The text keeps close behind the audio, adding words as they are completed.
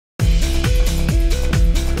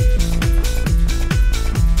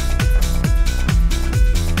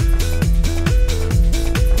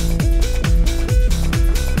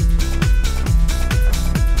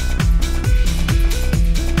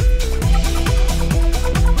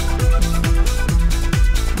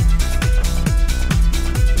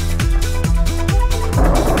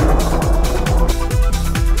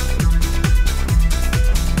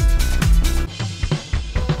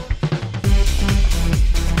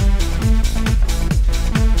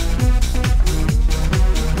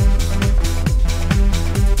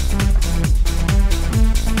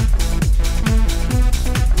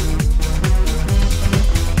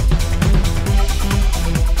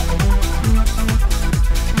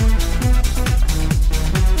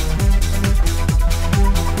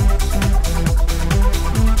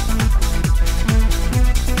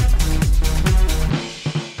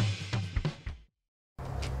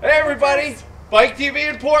Bike TV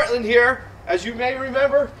in Portland here. As you may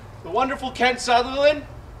remember, the wonderful Kent Sutherland,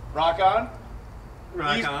 rock on.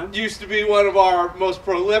 Rock on. Used to be one of our most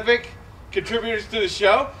prolific contributors to the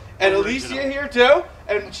show. And Original. Alicia here too.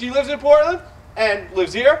 And she lives in Portland and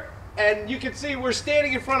lives here. And you can see we're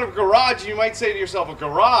standing in front of a garage. You might say to yourself, a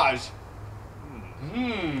garage?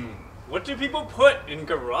 What do people put in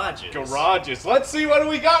garages? Garages. Let's see what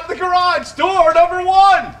we got in the garage. Door number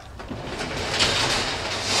 1.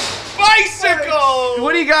 Bicycle!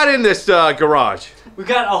 What do you got in this garage? We've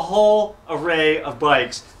got a whole array of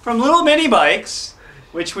bikes. From little mini bikes,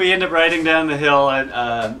 which we end up riding down the hill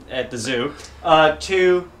at the zoo,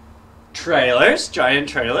 to trailers, giant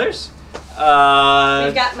trailers.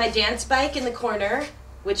 We've got my dance bike in the corner,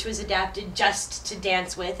 which was adapted just to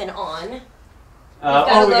dance with and on. We've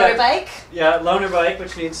got a loaner bike. Yeah, loaner bike,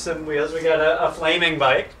 which needs some wheels. We got a flaming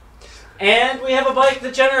bike. And we have a bike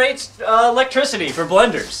that generates electricity for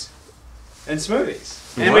blenders and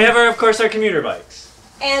smoothies. And we have, of course, our commuter bikes.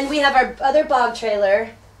 And we have our other bog trailer.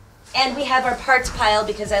 And we have our parts pile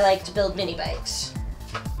because I like to build mini bikes.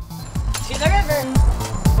 To the river.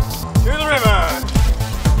 To the river.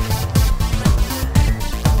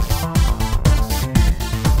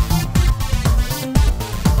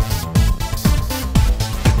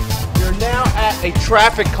 Now at a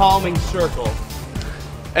traffic calming circle,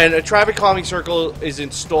 and a traffic calming circle is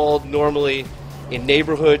installed normally in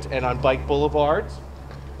neighborhoods and on bike boulevards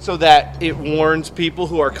so that it warns people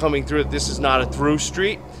who are coming through that this is not a through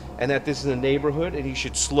street and that this is a neighborhood and you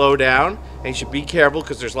should slow down and you should be careful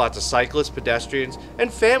because there's lots of cyclists, pedestrians,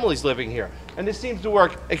 and families living here. And this seems to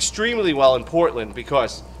work extremely well in Portland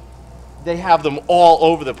because they have them all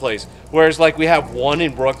over the place, whereas like we have one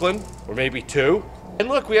in Brooklyn or maybe 2. And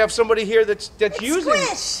look, we have somebody here that's using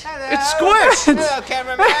it. Squish! It's Squish! Hello,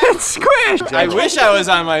 cameraman. It's Squish! I wish I was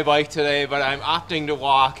on my bike today, but I'm opting to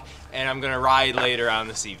walk, and I'm going to ride later on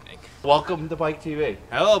this evening. Welcome to Bike TV.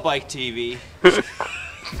 Hello, Bike TV.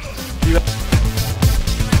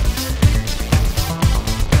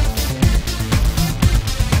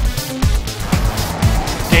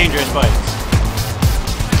 Dangerous bikes.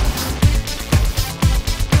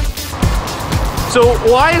 So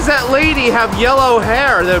why does that lady have yellow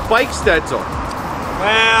hair, the bike stencil?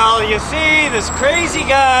 Well, you see, this crazy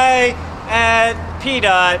guy at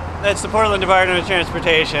PDOT, that's the Portland Department of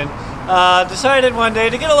Transportation, decided one day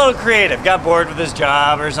to get a little creative. Got bored with his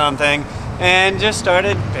job or something, and just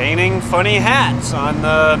started painting funny hats on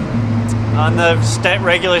the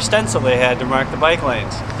regular stencil they had to mark the bike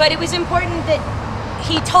lanes. But it was important that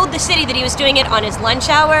he told the city that he was doing it on his lunch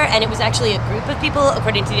hour, and it was actually a group of people,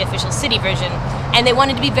 according to the official city version. And they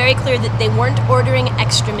wanted to be very clear that they weren't ordering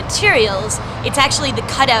extra materials. It's actually the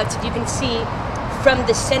cutouts, if you can see, from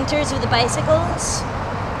the centers of the bicycles.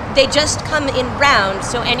 They just come in round,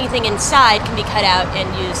 so anything inside can be cut out and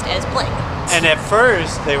used as bling. And at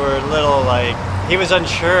first, they were a little like, he was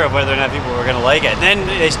unsure of whether or not people were going to like it. And then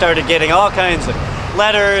they started getting all kinds of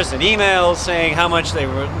letters and emails saying how much they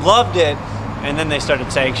loved it. And then they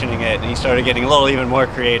started sanctioning it, and he started getting a little even more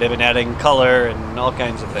creative and adding color and all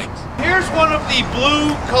kinds of things. Here's one of the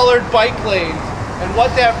blue colored bike lanes, and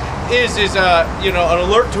what that is an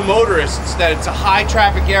alert to motorists that it's a high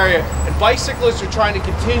traffic area, and bicyclists are trying to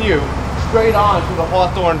continue straight on to the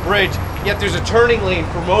Hawthorne Bridge, yet there's a turning lane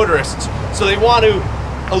for motorists. So they want to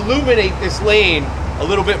illuminate this lane a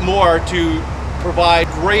little bit more to provide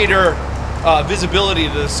greater visibility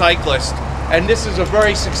to the cyclist. And this is a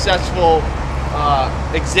very successful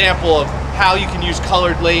example of how you can use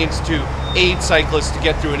colored lanes to aid cyclists to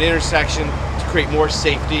get through an intersection, to create more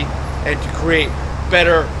safety, and to create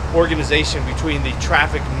better organization between the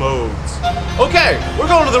traffic modes. Okay, we're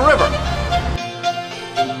going to the river.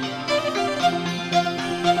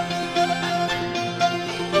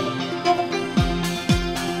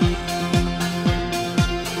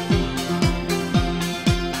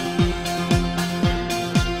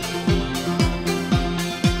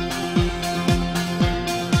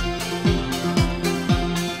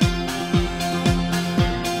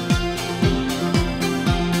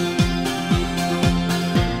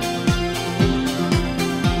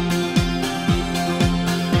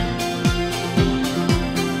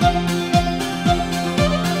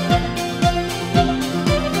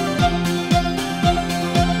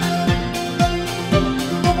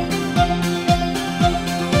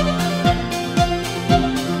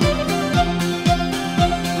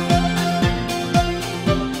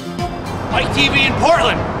 TV in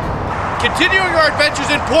Portland. Continuing our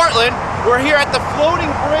adventures in Portland, we're here at the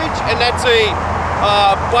floating bridge, and that's a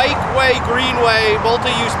bikeway, greenway,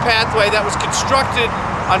 multi-use pathway that was constructed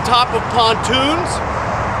on top of pontoons.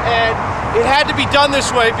 And it had to be done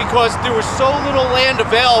this way because there was so little land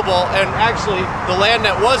available, and actually the land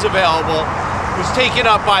that was available was taken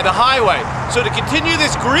up by the highway. So to continue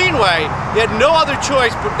this greenway, you had no other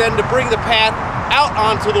choice but then to bring the path out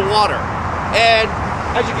onto the water. And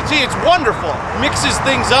as you can see, it's wonderful. Mixes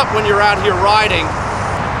things up when you're out here riding.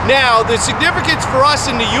 Now, the significance for us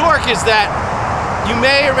in New York is that you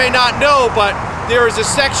may or may not know, but there is a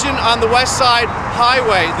section on the West Side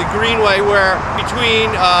Highway, the Greenway, where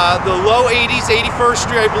between the low 80s, 81st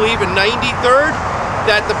Street, I believe, and 93rd,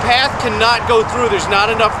 that the path cannot go through. There's not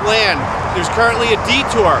enough land. There's currently a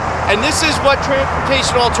detour. And this is what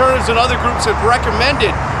Transportation Alternatives and other groups have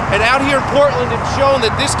recommended. And out here in Portland, it's shown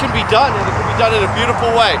that this can be done, and it can be done in a beautiful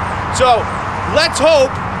way. So let's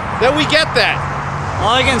hope that we get that.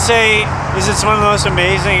 All I can say is it's one of the most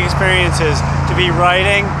amazing experiences to be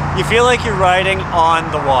riding. You feel like you're riding on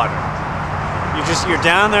the water. You're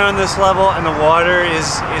down there on this level, and the water is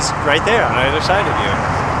right there on either side of you,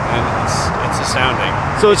 and it's astounding.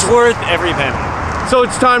 So it's worth every penny. So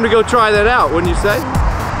it's time to go try that out, wouldn't you say?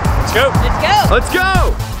 Let's go. Let's go. Let's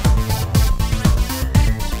go.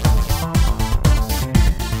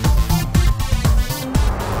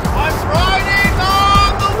 I'm riding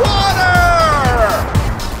on the water.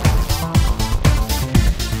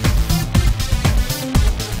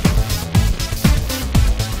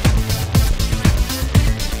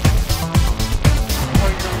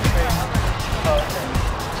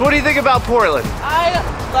 So what do you think about Portland? I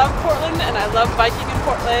love Portland, and I love biking in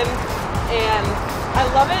Portland, and I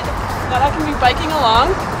love it that I can be biking along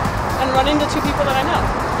and run into two people that I know.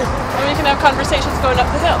 And we can have conversations going up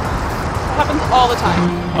the hill. It happens all the time.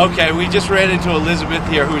 Okay, we just ran into Elizabeth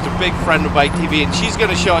here, who's a big friend of Bike TV, and she's going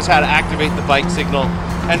to show us how to activate the bike signal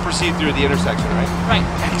and proceed through the intersection, right? Right.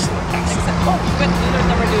 Excellent, excellent. Oh, good. Neither of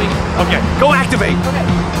them are doing it. Okay, go activate. Okay.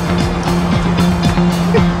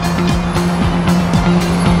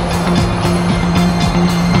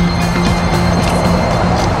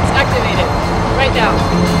 It's activated. Right now.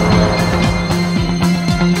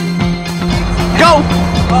 Go!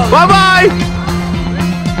 Bye-bye!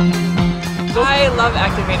 I love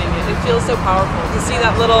activating it. It feels so powerful. To see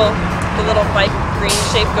that the little bike green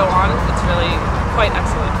shape go on, it's really quite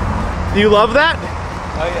excellent. Do you love that?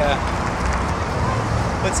 Oh yeah.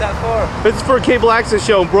 What's that for? It's for a cable access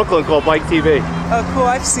show in Brooklyn called Bike TV. Oh, cool.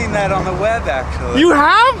 I've seen that on the web, actually. You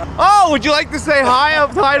have? Oh, would you like to say hi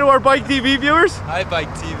to our Bike TV viewers? Hi, Bike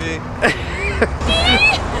TV.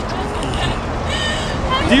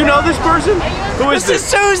 Do you know this person? Who is this?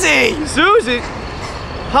 Susie! Susie?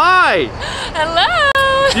 Hi! Hello!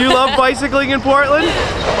 Do you love bicycling in Portland?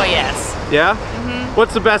 Well, yes. Yeah?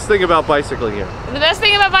 What's the best thing about bicycling here? The best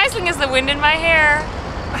thing about bicycling is the wind in my hair.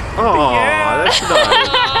 Oh, that's nice.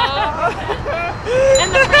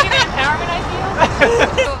 And the freaking empowerment I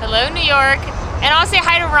feel. Hello, New York. And I'll say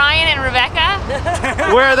hi to Ryan and Rebecca.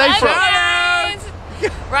 Where are they Hi, from? guys.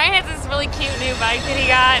 Ryan has this really cute new bike that he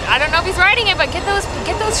got. I don't know if he's riding it, but get those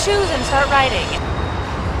shoes and start riding.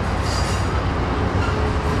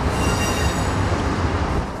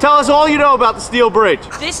 Tell us all you know about the Steel Bridge.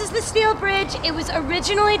 This is the Steel Bridge. It was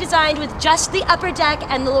originally designed with just the upper deck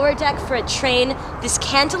and the lower deck for a train. This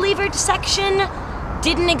cantilevered section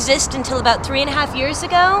didn't exist until about 3.5 years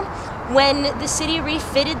ago, when the city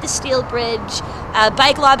refitted the Steel Bridge.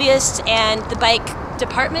 Bike lobbyists and the bike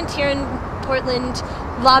department here in Portland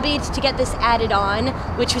lobbied to get this added on,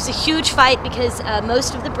 which was a huge fight because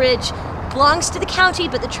most of the bridge belongs to the county,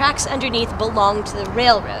 but the tracks underneath belong to the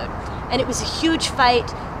railroad. And it was a huge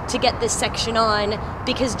fight to get this section on,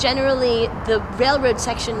 because generally the railroad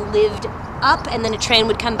section lived up and then a train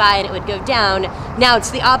would come by and it would go down. Now it's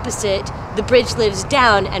the opposite. The bridge lives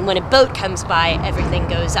down, and when a boat comes by, everything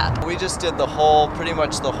goes up. We just did pretty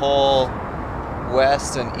much the whole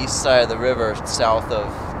west and east side of the river south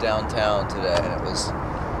of downtown today, and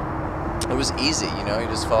it was easy, you know, you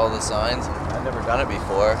just follow the signs. I've never done it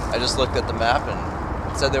before. I just looked at the map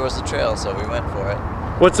and it said there was a trail, so we went for it.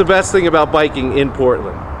 What's the best thing about biking in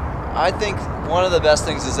Portland? I think one of the best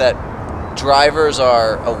things is that drivers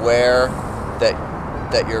are aware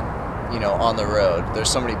that you're, you know, on the road. There's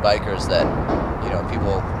so many bikers that, you know,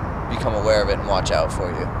 people become aware of it and watch out for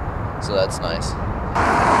you. So that's nice.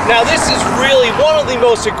 Now this is really one of the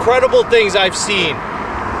most incredible things I've seen.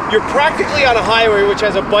 You're practically on a highway which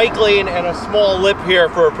has a bike lane and a small lip here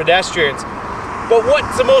for pedestrians. But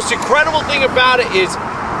what's the most incredible thing about it is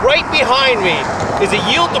right behind me is a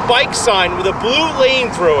yield to bike sign with a blue lane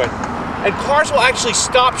through it. And cars will actually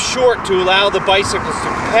stop short to allow the bicycles to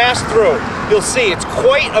pass through. You'll see, it's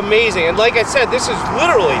quite amazing. And like I said, this is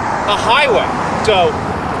literally a highway. So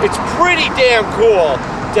it's pretty damn cool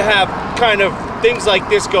to have kind of things like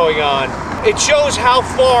this going on it shows how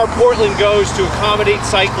far Portland goes to accommodate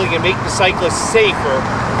cycling and make the cyclists safer,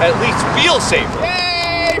 at least feel safer.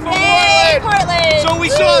 Yay for Portland! Portland! So we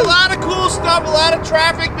saw a lot of cool stuff, a lot of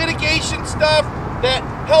traffic mitigation stuff that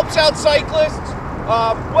helps out cyclists.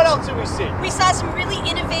 What else did we see? We saw some really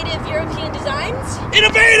innovative European designs.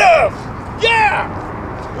 Innovative! Yeah!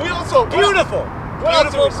 We also Beautiful. What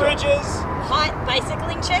else did Beautiful we see? bridges. Hot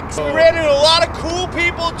bicycling chicks. We ran into a lot of cool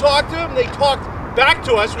people, talked to them, they talked back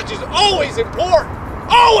to us, which is always important.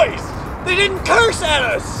 Always! They didn't curse at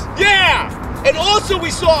us. Yeah! And also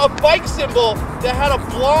we saw a bike symbol that had a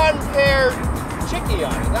blonde-haired chickie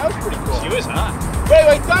on it. That was pretty cool. She was hot. But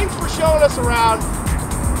anyway, thanks for showing us around.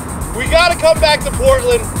 We gotta come back to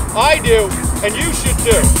Portland. I do, and you should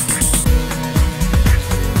too.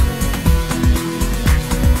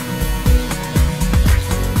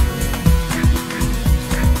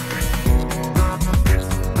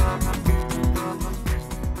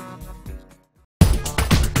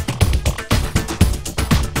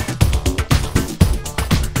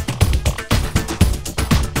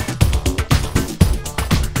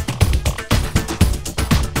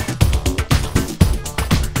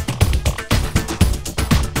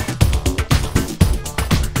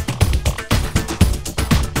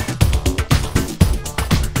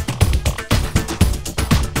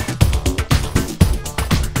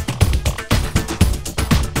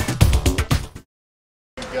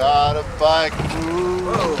 Got a bike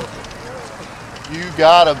move. You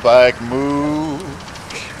got a bike move.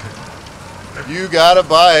 You got a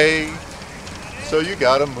bike, so you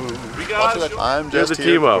gotta move. I'm just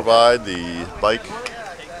here to provide the bike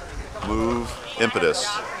move impetus.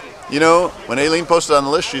 You know, when Aileen posted on the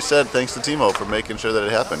list, she said thanks to Timo for making sure that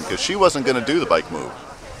it happened, because she wasn't going to do the bike move.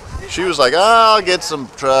 She was like, I'll get some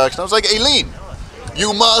trucks. And I was like, Aileen,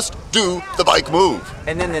 you must do the bike move.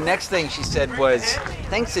 And then the next thing she said was,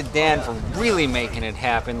 thanks to Dan for really making it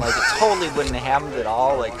happen. Like, it totally wouldn't have happened at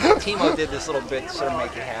all. Like, Timo did this little bit to sort of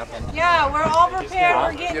make it happen. Yeah, we're all prepared.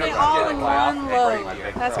 We're getting it all in one load.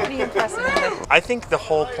 That's pretty impressive. I think the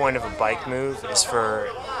whole point of a bike move is for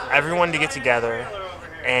everyone to get together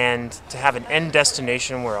and to have an end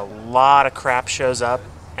destination where a lot of crap shows up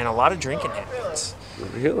and a lot of drinking happens.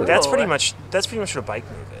 Really? That's pretty much what a bike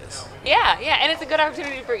move is. Yeah, and it's a good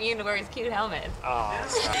opportunity for Ian to wear his cute helmet. Oh,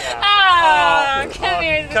 Come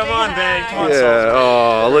here. Come on, babe. Come on, Yeah,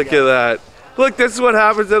 oh, look at that. Look, this is what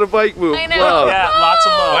happens at a bike move. I know. Wow. Yeah, lots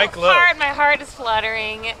of love. Bike love. My heart is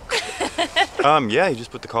fluttering. Yeah, you just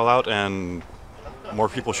put the call out and more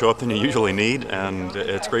people show up than you usually need, and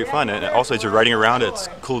it's great fun. And also, as you're riding around, it's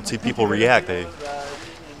cool to see people react.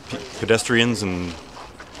 Pedestrians and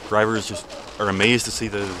drivers just are amazed to see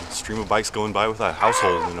the stream of bikes going by with a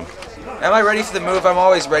household in them. Am I ready for the move? I'm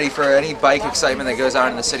always ready for any bike excitement that goes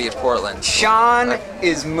on in the city of Portland. Sean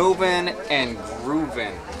is moving and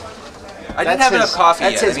grooving. I didn't have enough coffee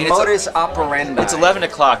That's yet. his modus operandi. It's 11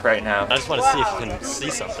 o'clock right now. I just want to see if you can see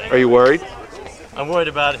something. Are you worried? I'm worried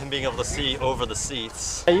about him being able to see over the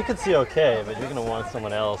seats. Yeah, you can see okay, but you're going to want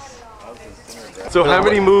someone else. So how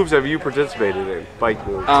many moves have you participated in, bike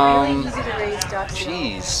moves?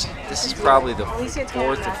 Geez, this is probably the 4th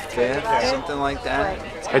or 5th, something like that.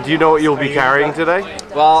 And do you know what you'll be carrying today?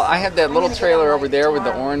 Well, I have that little trailer over there with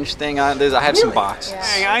the orange thing on it. I have some boxes.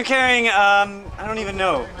 I'm carrying, I don't even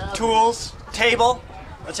know, tools, a table,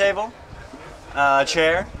 a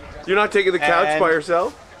chair. You're not taking the couch by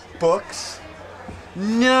yourself? Books.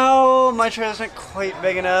 No, my trailer's not quite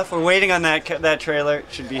big enough. We're waiting on that trailer. It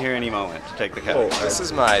should be here any moment to take the couch. This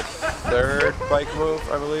is my 3rd bike move,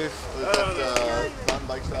 I believe.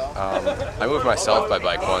 I moved myself by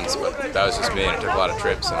bike once, but that was just me, and it took a lot of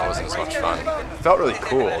trips, and it wasn't as much fun. It felt really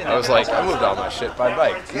cool. I was like, I moved all my shit by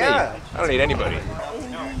bike. Yeah. I don't need anybody.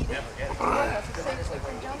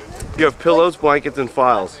 You have pillows, blankets, and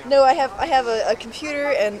files. No, I have a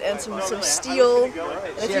computer and some steel and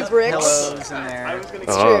a few bricks. Pillows in there.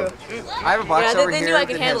 It's true. I have a box over they here knew I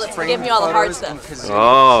could that handle has it, so they gave me all the hard framed stuff. photos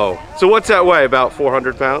Oh, so what's that weigh? About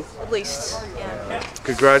 400 pounds? At least. Yeah.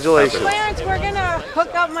 Congratulations. Clarence, we're gonna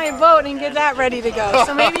hook up my boat and get that ready to go.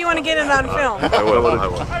 So maybe you want to get it on film. I will.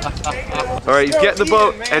 All right, he's getting the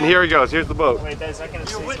boat, and here he goes. Here's the boat.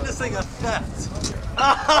 You're witnessing a theft.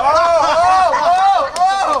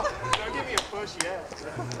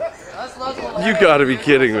 You gotta be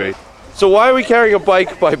kidding me. So why are we carrying a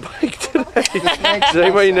bike by bike today? Does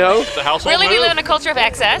anybody know? Really, we live in a culture of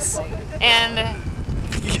excess, and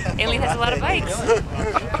Aileen has a lot of bikes.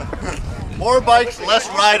 More bikes, less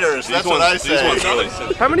riders. That's what I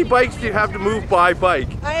say. How many bikes do you have to move by bike?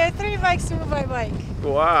 I have 3 bikes to move by bike.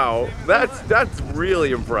 Wow, that's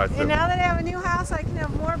really impressive. And now that I have a new house, I can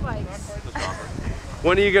have more bikes.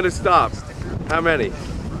 When are you gonna stop? How many?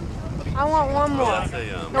 I want one more.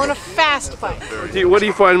 I want a fast bike. What do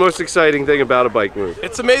you find most exciting thing about a bike move?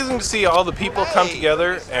 It's amazing to see all the people come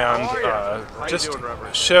together and just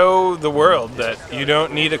show the world that you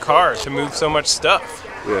don't need a car to move so much stuff.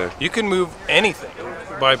 Yeah. You can move anything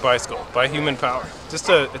by bicycle, by human power.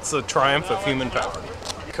 It's a triumph of human power.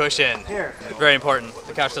 Cushion, very important.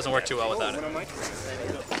 The couch doesn't work too well without it.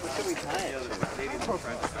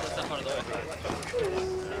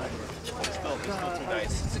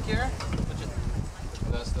 Secure?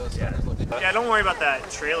 Yeah, don't worry about that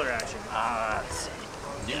trailer action.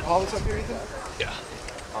 You can haul this up here, Ethan? Yeah.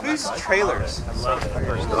 Whose trailers?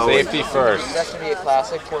 Safety first. That should be a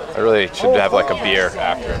classic Portland. I really should have like a beer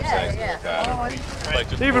after and things like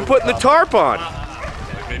that. They even putting the tarp on.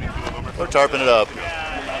 We're tarping it up. In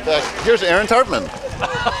fact, here's Aaron Tarpman.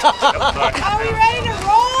 Are we ready to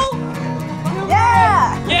roll?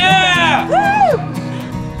 Yeah! Yeah! Woo!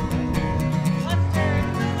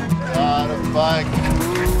 Got a bike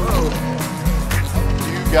move.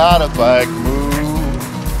 You got a bike move.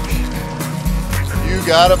 You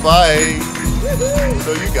got a bike,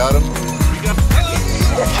 so you gotta move.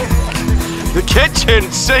 The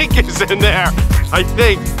kitchen sink is in there, I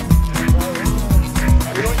think.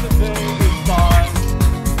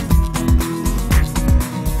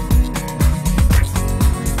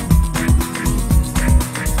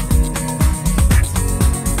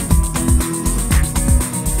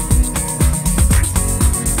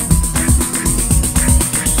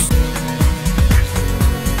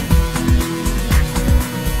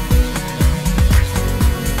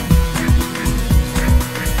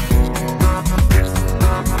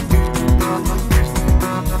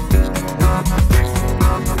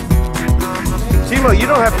 You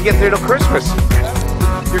don't have to get there till Christmas.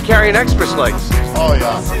 You're carrying express lights. Oh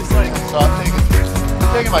yeah. So I'm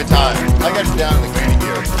taking my time. I got you down in the grading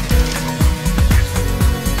gear.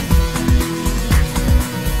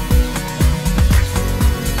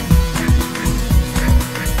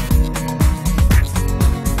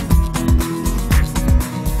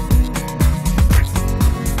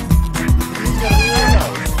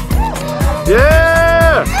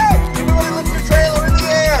 Yeah! Everybody lift your trailer in the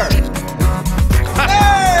air.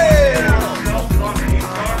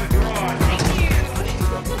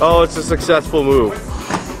 Oh, it's a successful move.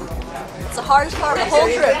 It's the hardest part of the whole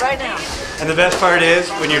trip right now. And the best part is,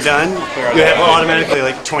 when you're done, you have automatically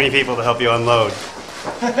like 20 people to help you unload.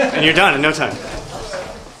 And you're done in no time.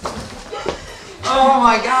 Oh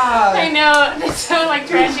my god! I know, it's so like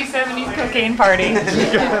trashy 70s cocaine party.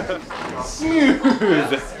 Smooth.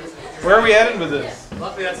 Where are we headed with this?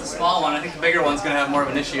 Luckily that's a small one. I think the bigger one's going to have more of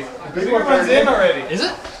an issue. The big one's in already. Is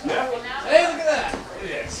it? Yeah. Hey, look at that!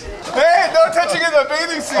 Yes. Hey, no touching in the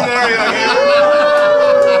bathing suit area here.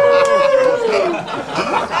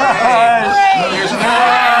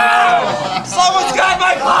 Someone's got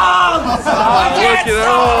my clothes! Look at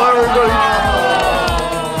all everybody.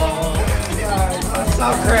 So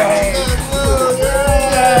great!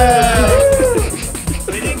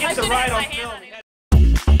 They didn't get to ride on film.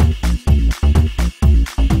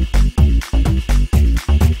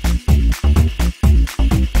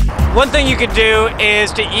 One thing you could do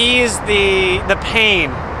is to ease the pain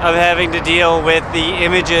of having to deal with the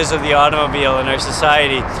images of the automobile in our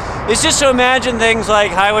society is just to imagine things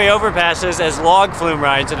like highway overpasses as log flume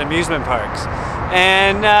rides at amusement parks.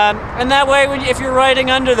 And that way, if you're riding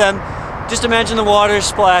under them, just imagine the water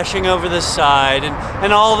splashing over the side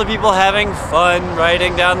and all the people having fun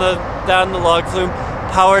riding down the log flume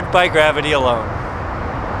powered by gravity alone.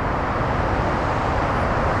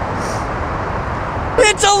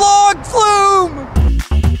 It's a log flume!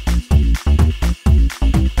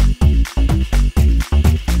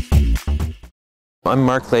 I'm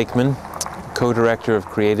Mark Lakeman, co-director of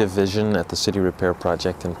Creative Vision at the City Repair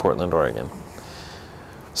Project in Portland, Oregon.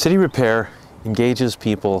 City Repair engages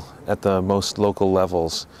people at the most local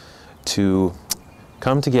levels to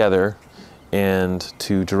come together and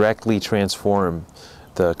to directly transform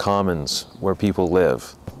the commons where people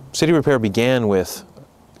live. City Repair began with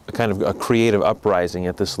kind of a creative uprising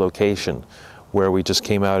at this location where we just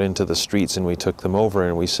came out into the streets and we took them over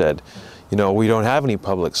and we said, you know, we don't have any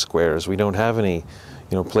public squares, we don't have any, you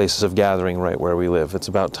know, places of gathering right where we live. It's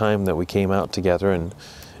about time that we came out together and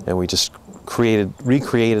we just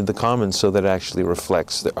recreated the commons so that it actually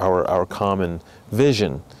reflects our common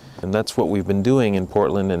vision. And that's what we've been doing in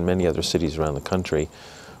Portland and many other cities around the country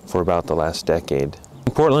for about the last decade.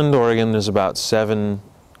 In Portland, Oregon, there's about 7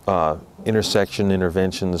 intersection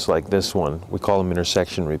interventions like this one. We call them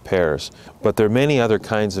intersection repairs. But there are many other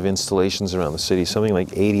kinds of installations around the city, something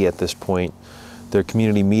like 80 at this point. There are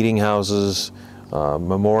community meeting houses,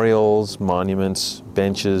 memorials, monuments,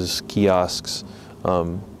 benches, kiosks,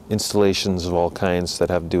 installations of all kinds that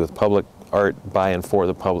have to do with public art by and for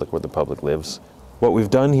the public, where the public lives. What we've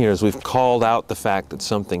done here is we've called out the fact that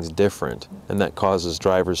something's different, and that causes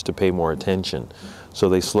drivers to pay more attention. So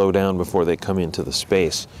they slow down before they come into the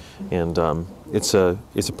space. And it's a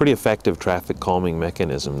pretty effective traffic calming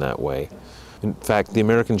mechanism that way. In fact, the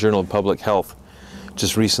American Journal of Public Health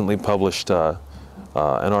just recently published an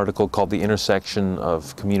article called The Intersection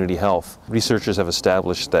of Community Health. Researchers have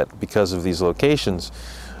established that because of these locations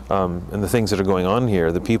and the things that are going on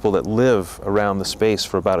here, the people that live around the space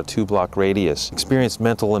for about a 2-block radius experience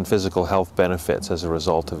mental and physical health benefits as a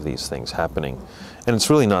result of these things happening. And it's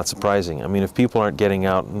really not surprising. I mean, if people aren't getting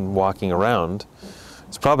out and walking around,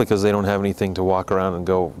 it's probably because they don't have anything to walk around and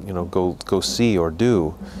go see or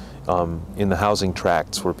do in the housing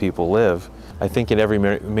tracts where people live. I think in every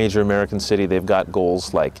major American city they've got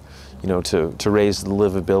goals like, to raise the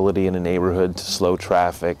livability in a neighborhood, to slow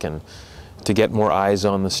traffic, and to get more eyes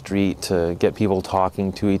on the street, to get people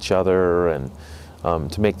talking to each other, and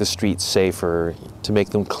to make the streets safer, to make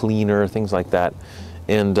them cleaner, things like that.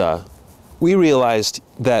 And we realized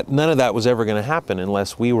that none of that was ever going to happen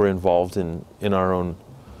unless we were involved in our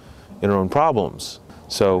own problems.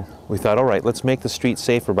 So we thought, all right, let's make the streets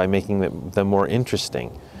safer by making them more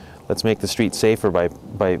interesting. Let's make the streets safer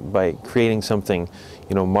by creating something,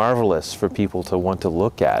 marvelous for people to want to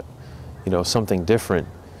look at, something different.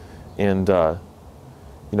 And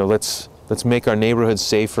let's make our neighborhoods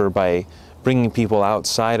safer by bringing people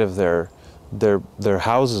outside of their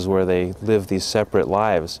houses where they live these separate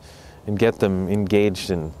lives, and get them engaged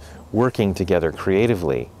in working together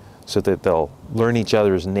creatively so that they'll learn each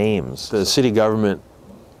other's names. The city government,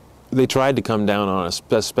 they tried to come down on us,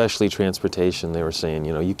 especially transportation. They were saying,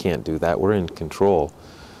 you can't do that, we're in control.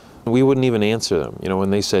 We wouldn't even answer them. When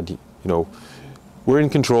they said, we're in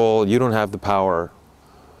control, you don't have the power,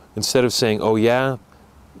 instead of saying, oh yeah,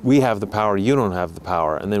 we have the power, you don't have the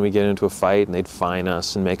power, and then we get into a fight and they'd fine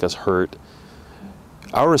us and make us hurt.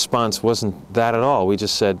 Our response wasn't that at all. We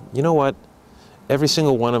just said, you know what? Every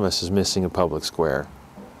single one of us is missing a public square.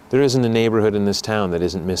 There isn't a neighborhood in this town that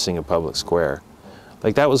isn't missing a public square.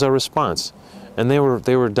 Like, that was our response. And they were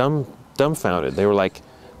dumbfounded. They were like,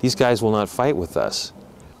 these guys will not fight with us.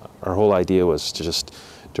 Our whole idea was to just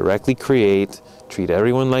directly treat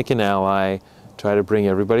everyone like an ally, try to bring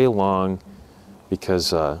everybody along, because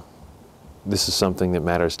this is something that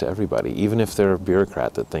matters to everybody, even if they're a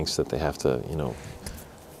bureaucrat that thinks that they have to,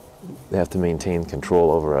 they have to maintain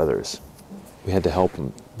control over others. We had to help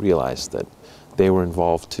them realize that they were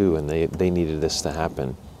involved too, and they needed this to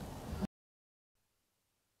happen.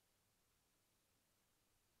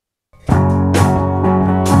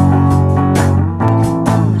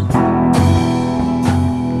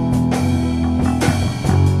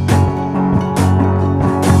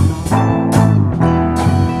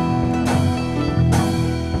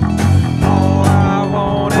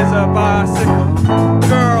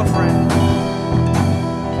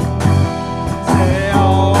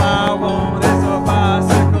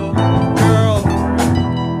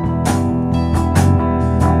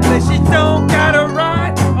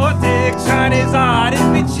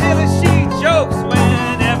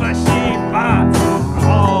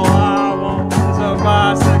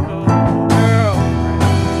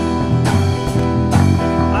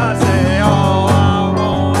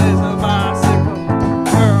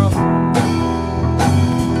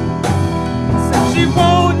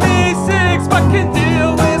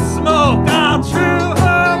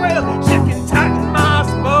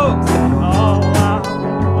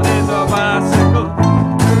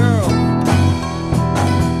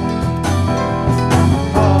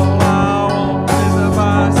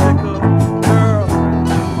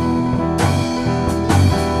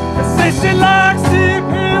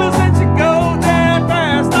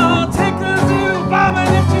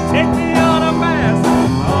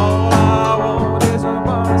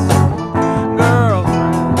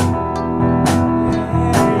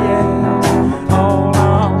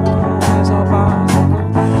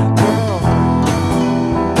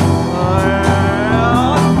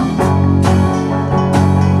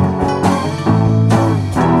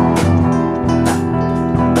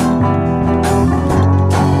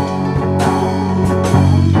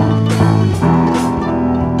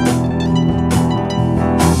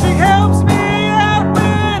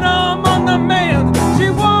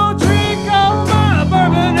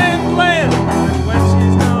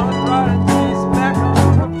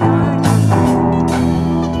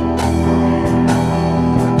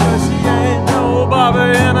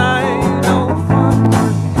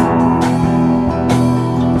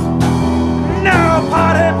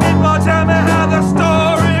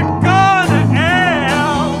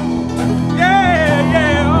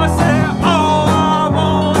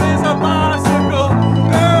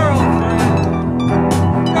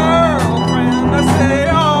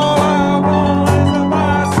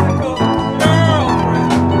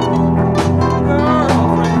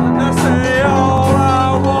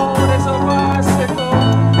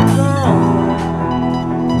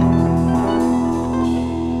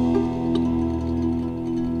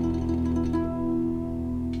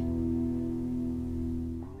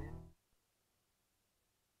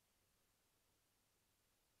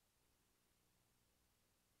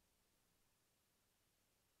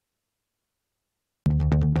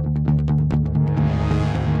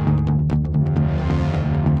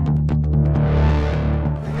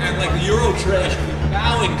 like the Euro trash will be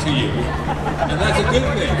bowing to you, and that's a good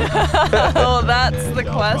thing. Oh, that's the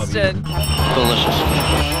question. Delicious.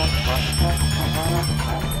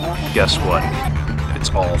 Guess what?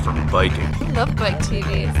 It's all from biking. I love Bike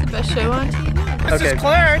TV. It's the best show on TV. This is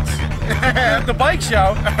Clarence at the bike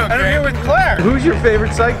show, and I'm here with Claire. Who's your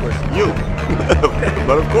favorite cyclist? You.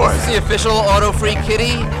 But of course. This is the official Auto Free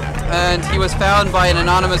Kitty, and he was found by an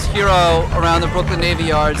anonymous hero around the Brooklyn Navy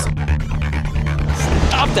Yards.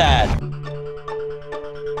 Stop that!